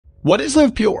What is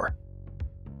Liv Pure?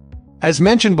 As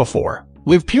mentioned before,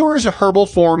 Liv Pure is a herbal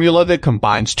formula that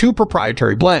combines two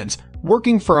proprietary blends,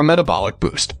 working for a metabolic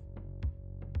boost.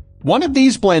 One of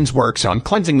these blends works on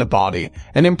cleansing the body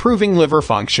and improving liver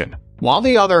function, while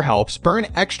the other helps burn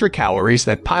extra calories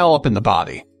that pile up in the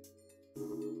body.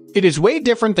 It is way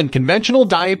different than conventional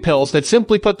diet pills that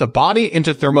simply put the body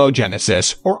into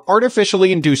thermogenesis or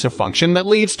artificially induce a function that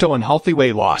leads to unhealthy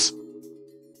weight loss.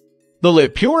 The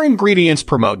Liv Pure ingredients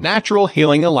promote natural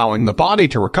healing, allowing the body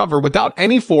to recover without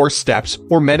any forced steps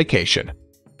or medication.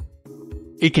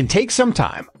 It can take some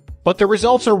time, but the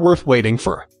results are worth waiting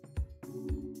for.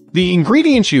 The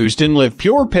ingredients used in Liv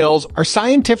Pure pills are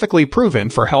scientifically proven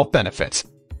for health benefits.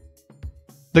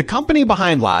 The company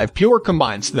behind Liv Pure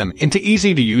combines them into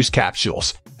easy-to-use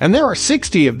capsules, and there are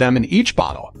 60 of them in each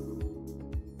bottle.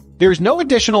 There's no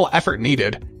additional effort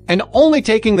needed, and only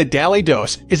taking the daily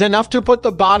dose is enough to put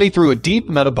the body through a deep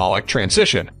metabolic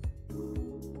transition.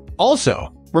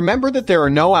 Also, remember that there are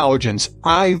no allergens,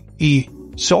 i.e.,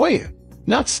 soy,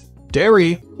 nuts,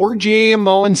 dairy, or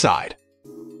GMO inside.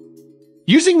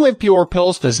 Using Liv Pure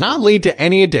pills does not lead to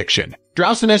any addiction,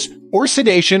 drowsiness, or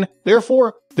sedation,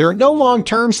 therefore, there are no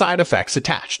long-term side effects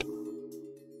attached.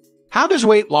 How does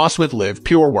weight loss with Liv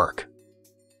Pure work?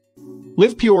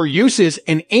 Liv Pure uses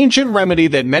an ancient remedy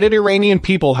that Mediterranean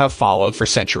people have followed for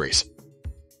centuries.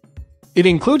 It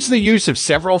includes the use of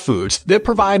several foods that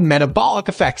provide metabolic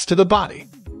effects to the body.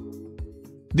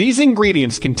 These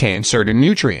ingredients contain certain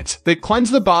nutrients that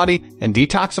cleanse the body and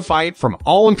detoxify it from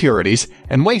all impurities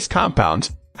and waste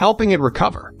compounds, helping it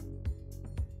recover.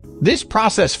 This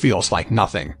process feels like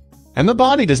nothing, and the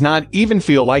body does not even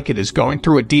feel like it is going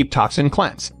through a deep toxin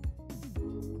cleanse.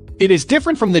 It is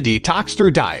different from the detox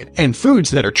through diet and foods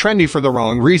that are trendy for the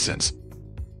wrong reasons.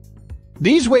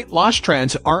 These weight loss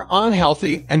trends are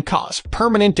unhealthy and cause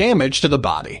permanent damage to the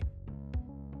body.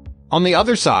 On the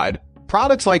other side,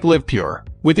 products like Liv Pure,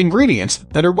 with ingredients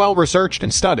that are well researched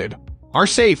and studied, are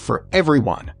safe for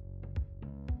everyone.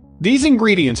 These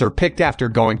ingredients are picked after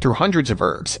going through hundreds of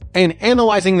herbs and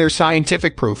analyzing their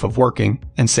scientific proof of working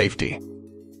and safety.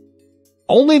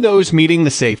 Only those meeting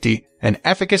the safety and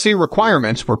efficacy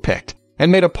requirements were picked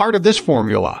and made a part of this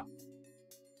formula.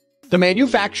 The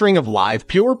manufacturing of Liv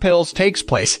Pure pills takes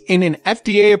place in an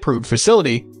FDA-approved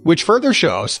facility, which further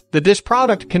shows that this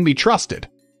product can be trusted.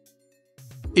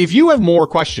 If you have more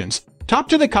questions, talk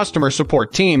to the customer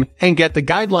support team and get the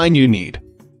guideline you need.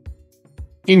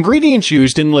 Ingredients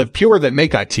used in Liv Pure that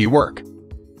make it work.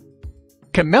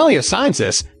 Camellia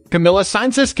sinensis. Camellia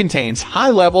sinensis contains high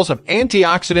levels of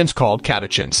antioxidants called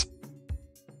catechins.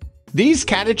 These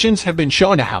catechins have been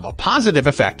shown to have a positive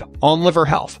effect on liver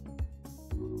health.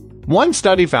 One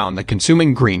study found that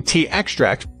consuming green tea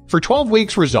extract for 12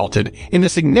 weeks resulted in a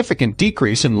significant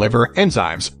decrease in liver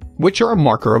enzymes, which are a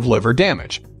marker of liver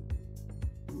damage.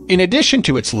 In addition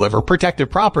to its liver protective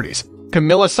properties,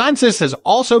 Camellia sinensis has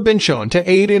also been shown to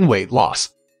aid in weight loss.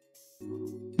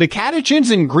 The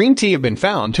catechins in green tea have been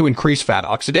found to increase fat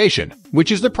oxidation,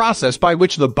 which is the process by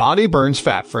which the body burns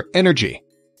fat for energy.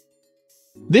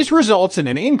 This results in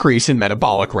an increase in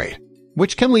metabolic rate,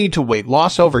 which can lead to weight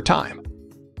loss over time.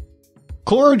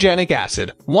 Chlorogenic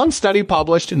acid. One study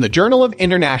published in the Journal of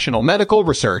International Medical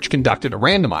Research conducted a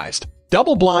randomized,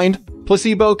 double-blind,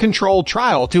 placebo-controlled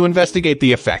trial to investigate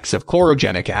the effects of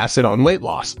chlorogenic acid on weight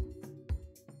loss.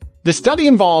 The study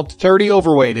involved 30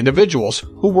 overweight individuals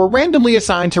who were randomly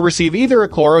assigned to receive either a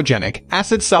chlorogenic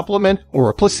acid supplement or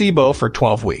a placebo for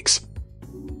 12 weeks.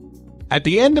 At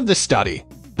the end of the study,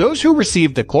 those who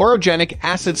received the chlorogenic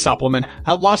acid supplement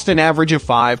had lost an average of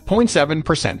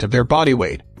 5.7% of their body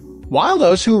weight, while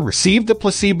those who received the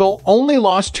placebo only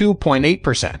lost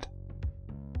 2.8%.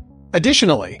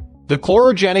 Additionally, the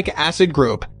chlorogenic acid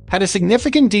group had a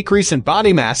significant decrease in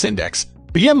body mass index,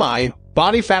 BMI,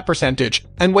 body fat percentage,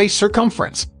 and waist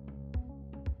circumference.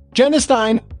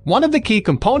 Genistein. One of the key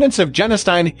components of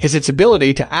genistein is its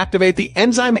ability to activate the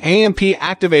enzyme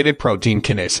AMP-activated protein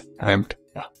kinase.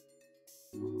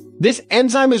 This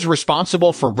enzyme is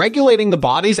responsible for regulating the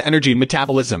body's energy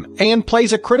metabolism and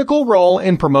plays a critical role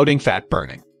in promoting fat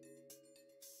burning.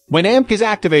 When AMP is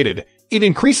activated, it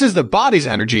increases the body's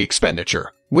energy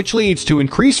expenditure, which leads to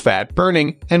increased fat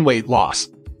burning and weight loss.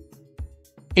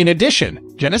 In addition,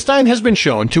 genistein has been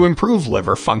shown to improve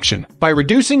liver function by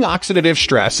reducing oxidative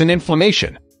stress and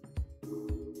inflammation.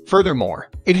 Furthermore,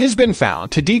 it has been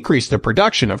found to decrease the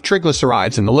production of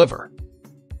triglycerides in the liver.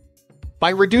 By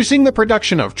reducing the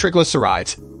production of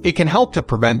triglycerides, it can help to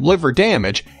prevent liver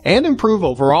damage and improve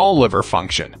overall liver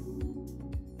function.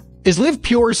 Is Liv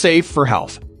Pure safe for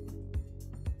health?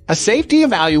 A safety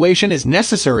evaluation is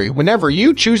necessary whenever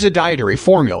you choose a dietary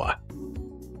formula.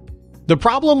 The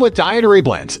problem with dietary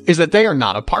blends is that they are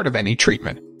not a part of any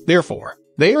treatment. Therefore,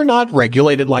 they are not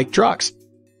regulated like drugs.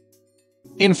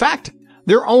 In fact,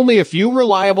 there are only a few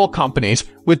reliable companies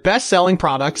with best-selling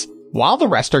products, while the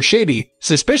rest are shady,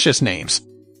 suspicious names.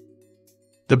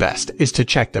 The best is to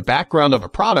check the background of a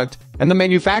product and the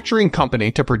manufacturing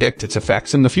company to predict its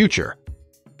effects in the future.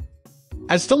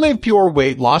 As to Liv Pure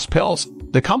weight loss pills,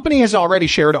 the company has already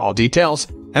shared all details,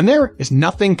 and there is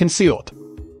nothing concealed.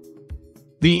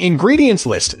 The ingredients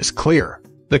list is clear,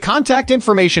 the contact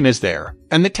information is there,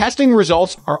 and the testing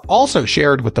results are also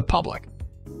shared with the public.